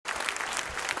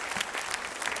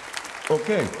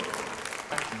Okay.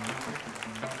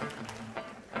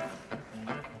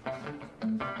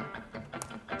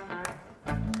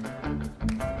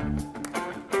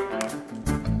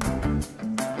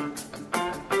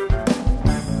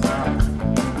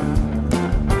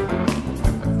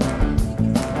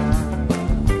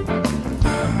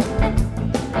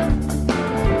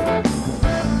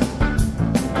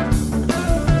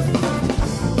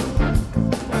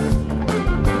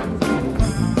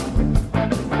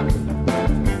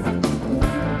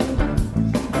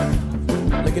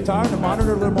 Guitar, the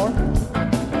monitor a little more.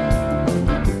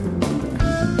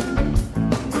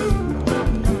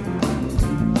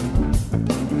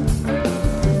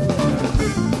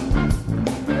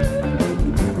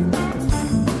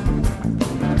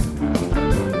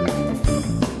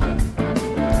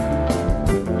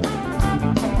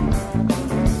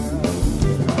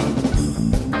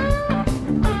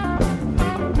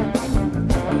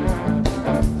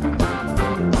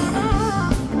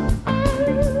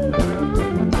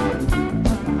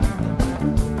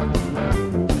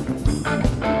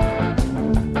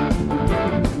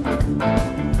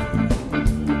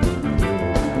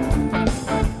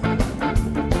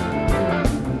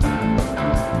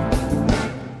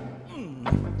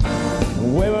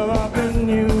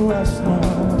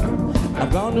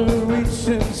 I've gone to the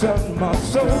regions of my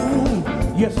soul.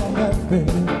 Yes, I have been.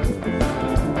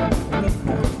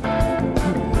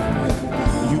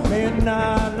 You may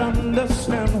not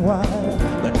understand why,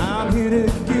 but I'm here to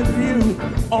give you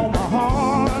all my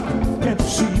heart and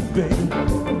see, babe.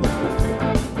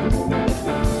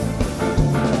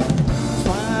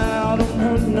 Smile, don't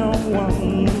hurt no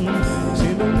one.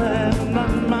 See the man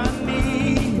on my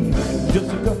knee.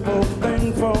 Just a couple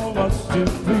things for us to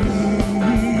please.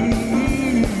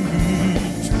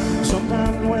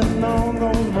 When all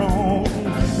goes wrong,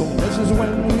 well, this is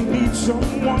when we need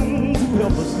someone to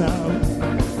help us now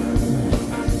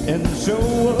and show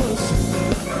us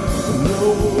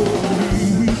love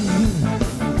me,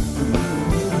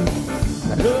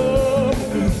 love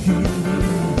me,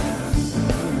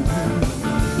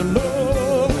 the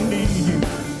love we need.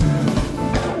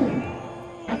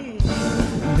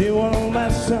 They won't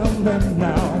last something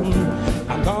now.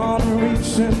 I'm gonna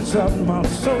reach inside my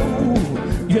soul.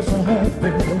 Yes, I have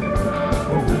been.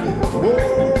 Whoa,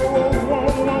 whoa,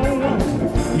 whoa,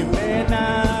 whoa. You may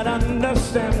not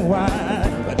understand why,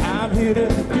 but I'm here to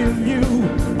give you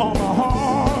all my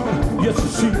heart. Yes, you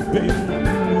see, baby.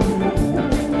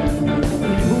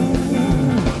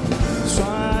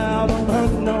 Smile, don't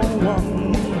hurt no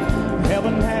one.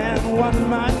 Heaven had what I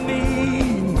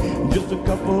need. Just a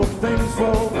couple things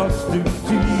for us to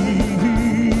tease.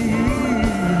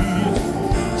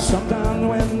 Sometimes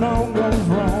when all goes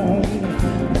wrong,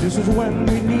 this is when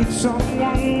we need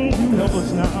someone to help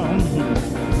us now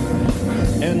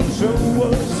and show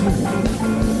us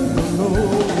the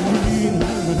love we need,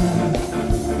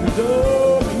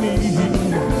 love we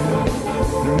need,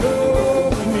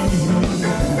 love we need,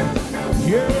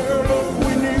 yeah, love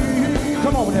we need.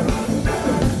 Come on, whatever.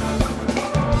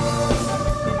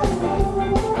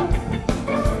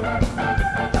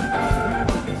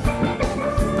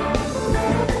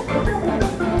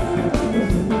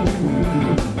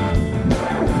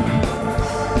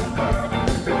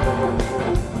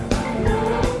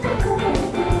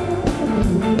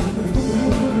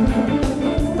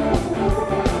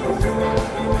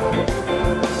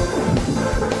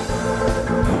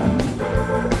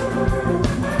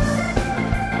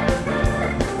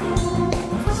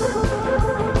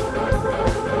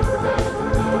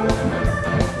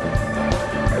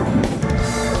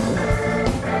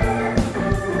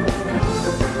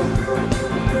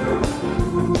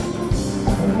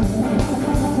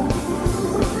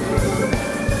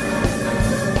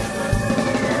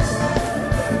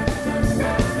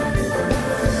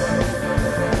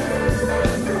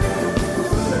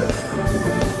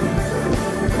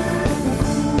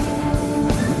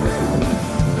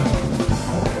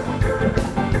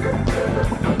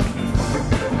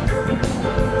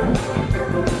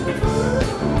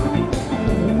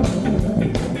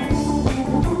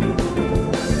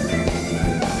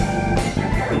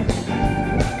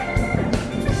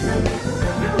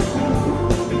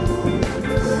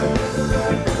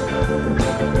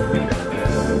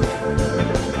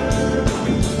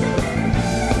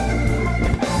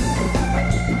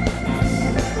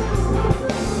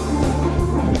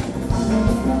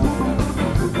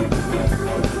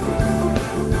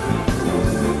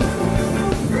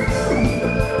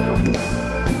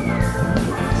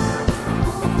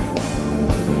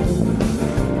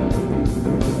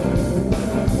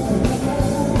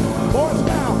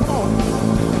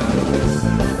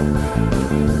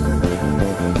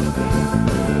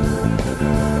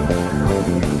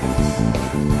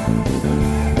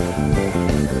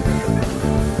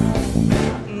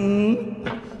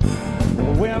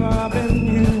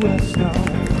 this now.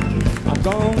 I'm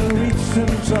gonna reach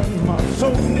inside my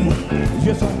soul.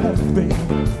 Yes, I have, baby.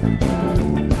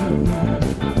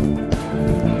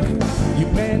 You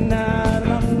may not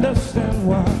understand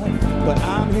why, but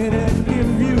I'm here to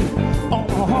give you all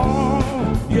my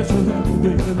heart. Yes, I have,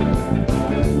 baby.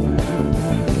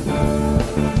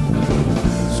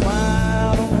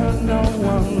 Smile, don't hurt no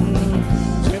one.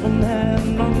 Second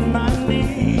hand on my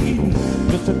knee.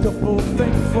 Just a couple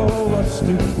things for us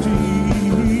to tease.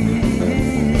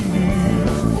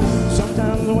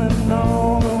 Sometimes when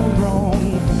all goes wrong,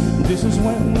 this is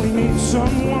when we need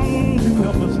someone to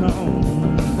help us now.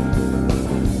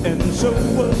 And so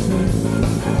was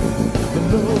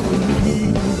the love.